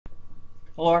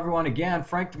Hello everyone, again,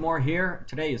 Frank DeMore here.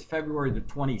 Today is February the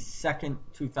 22nd,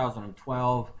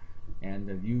 2012, and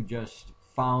if you just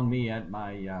found me at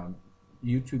my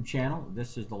YouTube channel,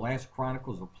 this is the Last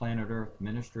Chronicles of Planet Earth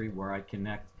Ministry, where I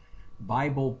connect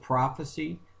Bible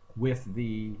prophecy with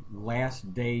the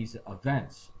last days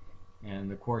events.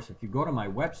 And of course, if you go to my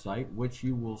website, which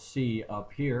you will see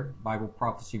up here,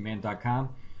 BibleProphecyMan.com,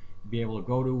 you'll be able to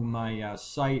go to my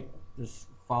site, just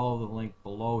follow the link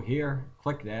below here,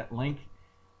 click that link,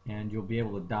 and you'll be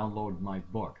able to download my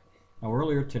book. Now,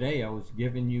 earlier today I was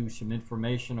giving you some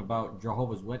information about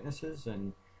Jehovah's Witnesses,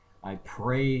 and I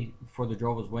pray for the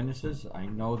Jehovah's Witnesses. I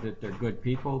know that they're good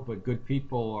people, but good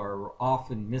people are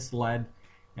often misled,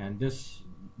 and this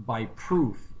by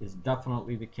proof is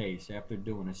definitely the case. After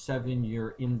doing a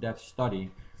 7-year in-depth study,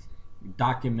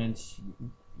 documents,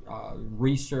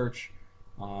 research,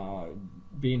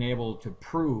 being able to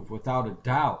prove without a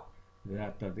doubt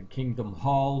that the Kingdom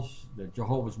Halls, the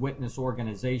Jehovah's Witness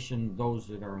organization, those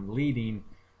that are in leading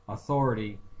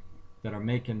authority, that are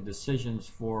making decisions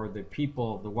for the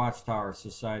people of the Watchtower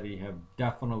Society, have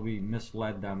definitely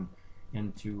misled them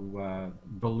into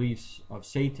beliefs of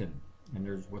Satan. And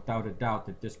there's without a doubt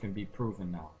that this can be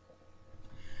proven now.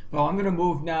 Well, I'm going to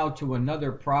move now to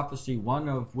another prophecy, one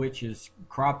of which is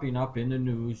cropping up in the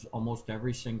news almost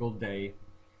every single day.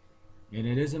 And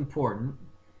it is important.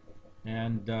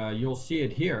 And you'll see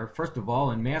it here. First of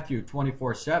all, in Matthew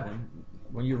 24:7,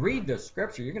 when you read this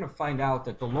scripture, you're going to find out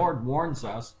that the Lord warns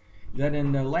us that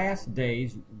in the last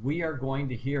days we are going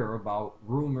to hear about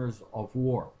rumors of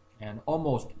war. And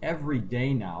almost every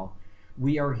day now,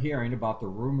 we are hearing about the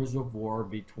rumors of war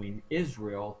between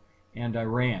Israel and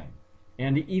Iran,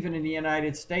 and even in the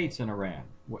United States and Iran,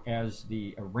 as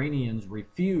the Iranians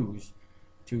refuse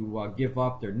to give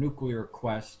up their nuclear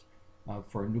quest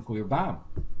for a nuclear bomb.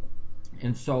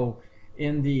 And so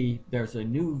there's a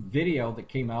new video that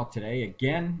came out today,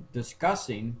 again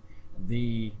discussing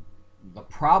the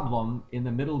problem in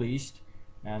the Middle East.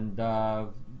 And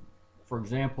for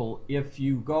example, if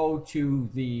you go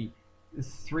to the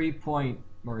 3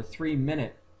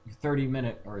 minute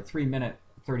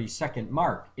 30-second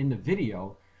mark in the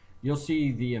video, you'll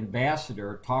see the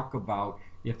ambassador talk about,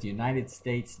 if the United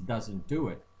States doesn't do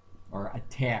it or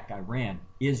attack Iran,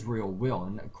 Israel will.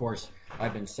 And of course,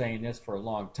 I've been saying this for a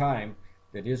long time,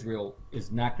 that Israel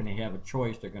is not going to have a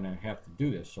choice. They're going to have to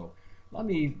do this. So let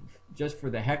me, just for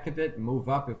the heck of it, move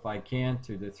up, if I can,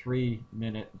 to the 3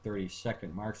 minute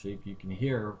 30-second mark so you can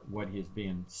hear what is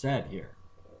being said here.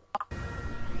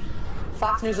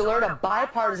 Fox News alert: a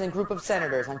bipartisan group of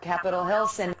senators on Capitol Hill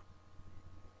send.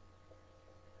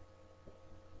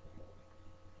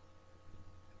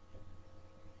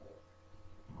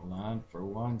 Hold on for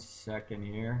 1 second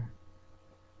here.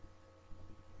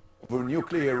 For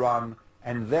nuclear Iran,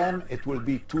 and then it will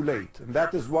be too late. And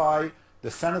that is why the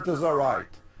senators are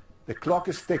right. The clock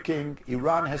is ticking.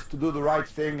 Iran has to do the right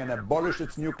thing and abolish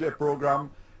its nuclear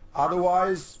program.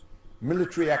 Otherwise,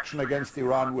 military action against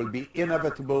Iran will be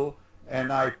inevitable.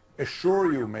 And I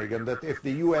assure you, Megan, that if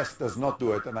the US does not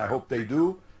do it, and I hope they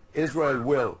do, Israel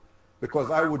will. Because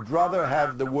I would rather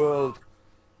have the world,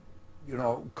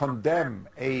 condemn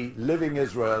a living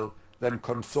Israel than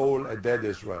console a dead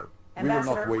Israel. We will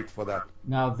not wait for that.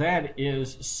 Now that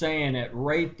is saying it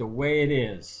right the way it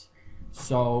is.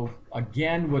 So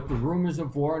again, with the rumors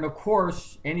of war, and of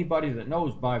course, anybody that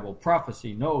knows Bible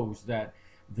prophecy knows that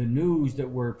the news that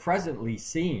we're presently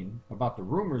seeing about the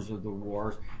rumors of the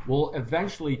wars will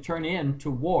eventually turn into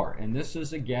war. And this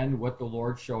is again what the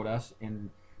Lord showed us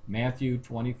in Matthew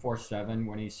 24:7,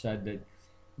 when he said that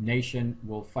nation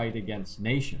will fight against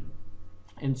nation.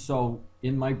 And so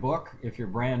in my book, if you're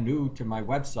brand new to my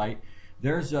website,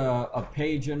 there's a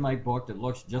page in my book that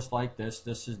looks just like this.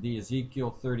 This is the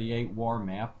Ezekiel 38 war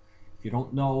map. If you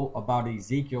don't know about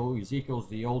Ezekiel, Ezekiel's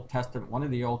the Old Testament, one of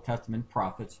the Old Testament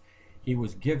prophets. He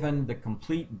was given the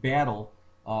complete battle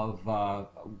of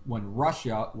when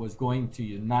Russia was going to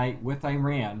unite with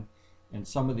Iran and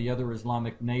some of the other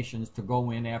Islamic nations to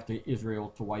go in after Israel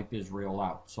to wipe Israel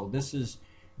out. So this is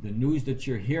the news that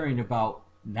you're hearing about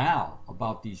now,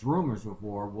 about these rumors of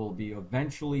war, will be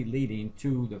eventually leading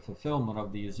to the fulfillment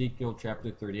of the Ezekiel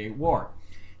chapter 38 war.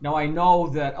 Now, I know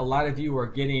that a lot of you are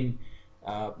getting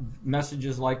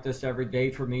messages like this every day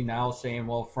from me now saying,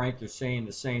 well, Frank, you're saying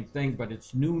the same thing, but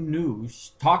it's new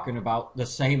news talking about the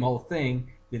same old thing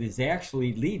that is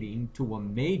actually leading to a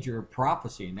major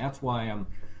prophecy. And that's why I'm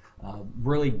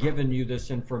really giving you this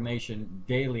information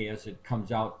daily as it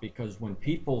comes out, because when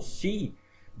people see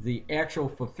the actual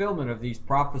fulfillment of these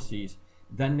prophecies,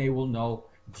 then they will know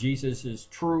Jesus is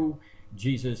true,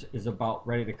 Jesus is about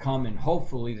ready to come, and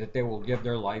hopefully that they will give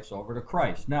their lives over to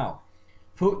Christ. Now,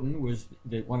 Putin was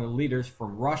one of the leaders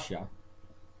from Russia,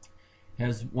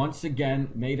 has once again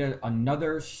made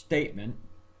another statement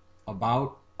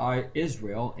about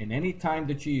Israel. And any time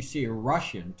that you see a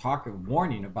Russian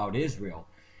warning about Israel,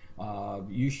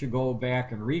 you should go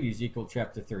back and read Ezekiel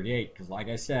chapter 38, because like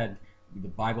I said, the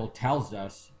Bible tells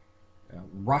us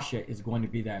Russia is going to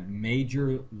be that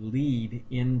major lead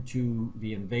into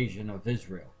the invasion of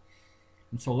Israel.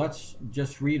 And so let's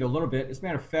just read a little bit. As a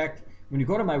matter of fact, when you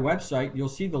go to my website, you'll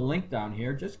see the link down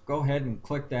here. Just go ahead and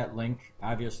click that link.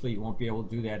 Obviously, you won't be able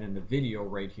to do that in the video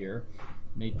right here.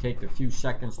 It may take a few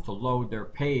seconds to load their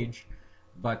page,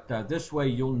 but this way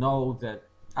you'll know that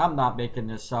I'm not making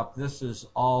this up. This is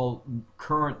all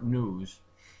current news.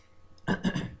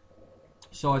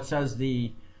 So it says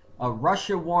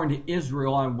Russia warned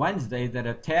Israel on Wednesday that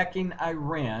attacking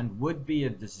Iran would be a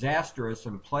disastrous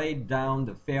and played down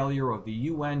the failure of the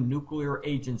UN nuclear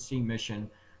agency mission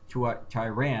to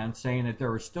Iran, saying that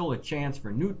there is still a chance for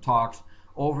new talks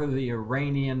over the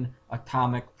Iranian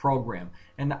atomic program.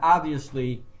 And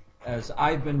obviously, as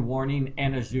I've been warning,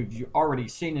 and as you've already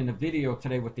seen in the video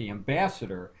today with the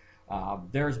ambassador,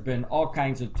 there's been all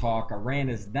kinds of talk. Iran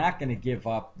is not going to give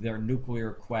up their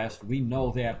nuclear quest. We know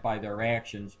that by their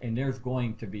actions, and there's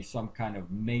going to be some kind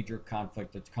of major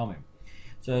conflict that's coming.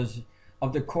 It says,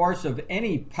 of the course of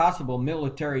any possible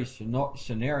military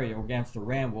scenario against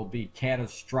Iran will be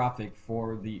catastrophic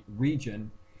for the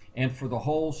region and for the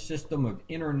whole system of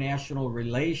international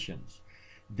relations.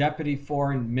 Deputy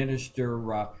Foreign Minister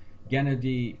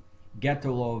Gennady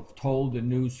Getelov told a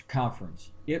news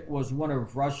conference. It was one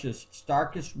of Russia's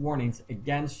starkest warnings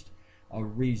against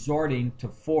resorting to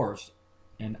force,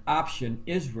 an option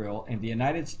Israel and the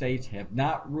United States have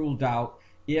not ruled out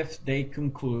if they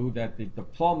conclude that the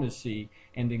diplomacy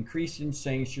and increasing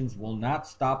sanctions will not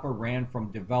stop Iran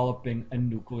from developing a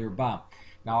nuclear bomb.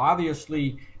 Now,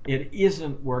 obviously, it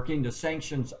isn't working. The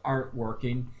sanctions aren't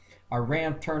working.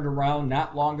 Iran turned around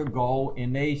not long ago,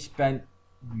 and they spent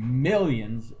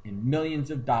millions and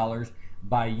millions of dollars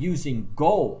by using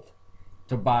gold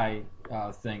to buy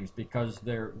things, because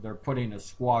they're putting a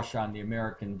squash on the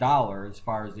American dollar as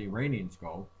far as the Iranians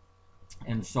go,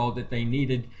 and so that they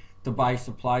needed to buy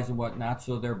supplies and whatnot,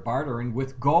 so they're bartering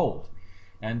with gold,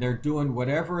 and they're doing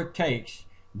whatever it takes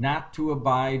not to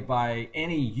abide by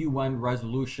any UN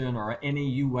resolution or any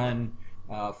UN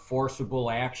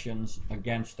forcible actions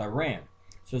against Iran.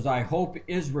 It says, I hope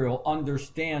Israel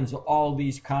understands all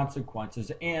these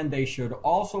consequences, and they should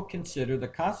also consider the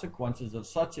consequences of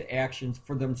such actions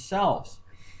for themselves.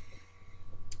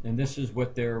 And this is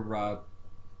what their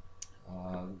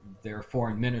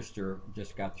foreign minister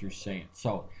just got through saying.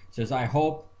 So it says, I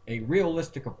hope a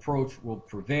realistic approach will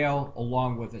prevail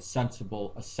along with a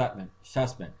sensible assessment.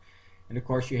 And of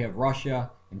course, you have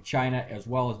Russia and China, as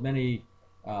well as many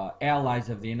allies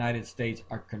of the United States,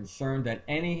 are concerned that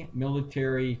any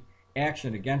military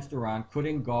action against Iran could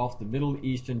engulf the Middle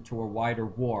East into a wider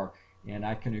war. And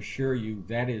I can assure you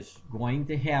that is going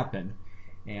to happen.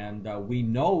 And we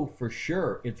know for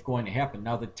sure it's going to happen.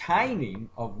 Now, the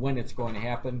timing of when it's going to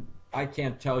happen, I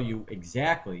can't tell you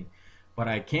exactly, but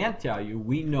I can tell you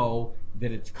we know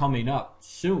that it's coming up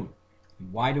soon.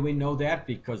 Why do we know that?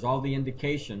 Because all the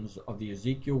indications of the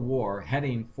Ezekiel war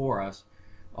heading for us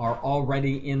are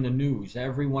already in the news.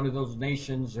 Every one of those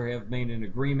nations have made an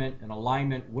agreement, an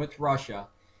alignment with Russia.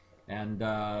 And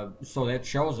so that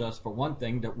shows us, for one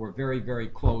thing, that we're very, very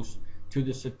close to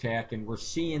this attack, and we're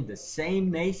seeing the same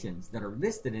nations that are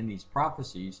listed in these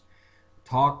prophecies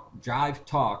jive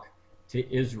talk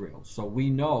to Israel. So we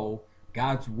know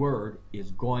God's word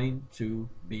is going to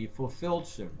be fulfilled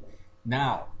soon.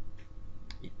 Now,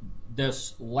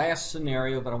 this last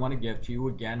scenario that I want to give to you,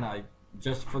 again,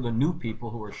 just for the new people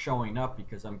who are showing up,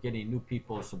 because I'm getting new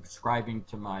people subscribing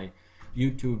to my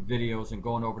YouTube videos and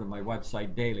going over to my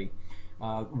website daily.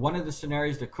 One of the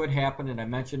scenarios that could happen, and I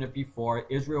mentioned it before,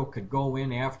 Israel could go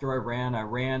in after Iran.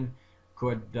 Iran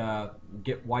could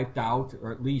get wiped out,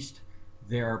 or at least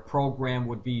their program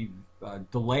would be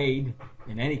delayed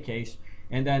in any case.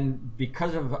 And then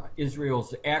because of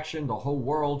Israel's action, the whole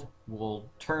world will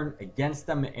turn against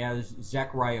them, as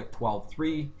Zechariah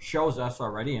 12:3 shows us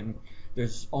already. And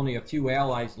there's only a few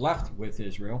allies left with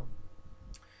Israel.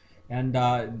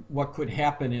 And what could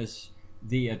happen is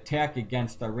the attack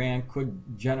against Iran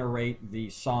could generate the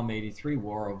Psalm 83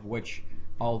 war, of which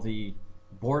all the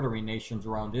bordering nations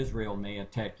around Israel may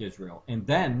attack Israel. And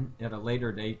then, at a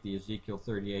later date, the Ezekiel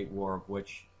 38 war, of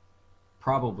which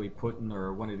probably Putin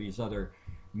or one of these other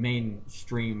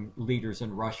mainstream leaders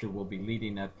in Russia will be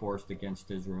leading that force against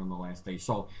Israel in the last days.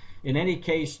 So, in any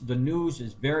case, the news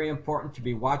is very important to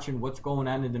be watching what's going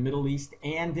on in the Middle East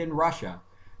and in Russia,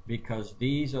 because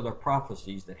these are the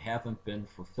prophecies that haven't been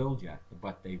fulfilled yet,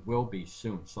 but they will be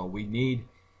soon. So we need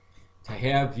to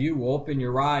have you open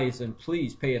your eyes and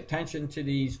please pay attention to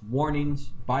these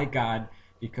warnings by God,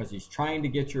 because he's trying to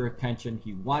get your attention.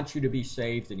 He wants you to be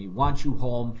saved, and he wants you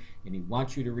home, and he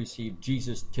wants you to receive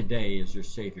Jesus today as your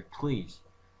Savior. Please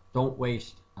don't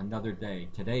waste another day.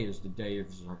 Today is the day of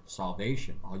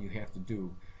salvation. All you have to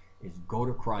do is go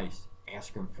to Christ,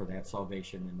 ask him for that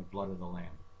salvation in the blood of the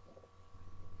Lamb.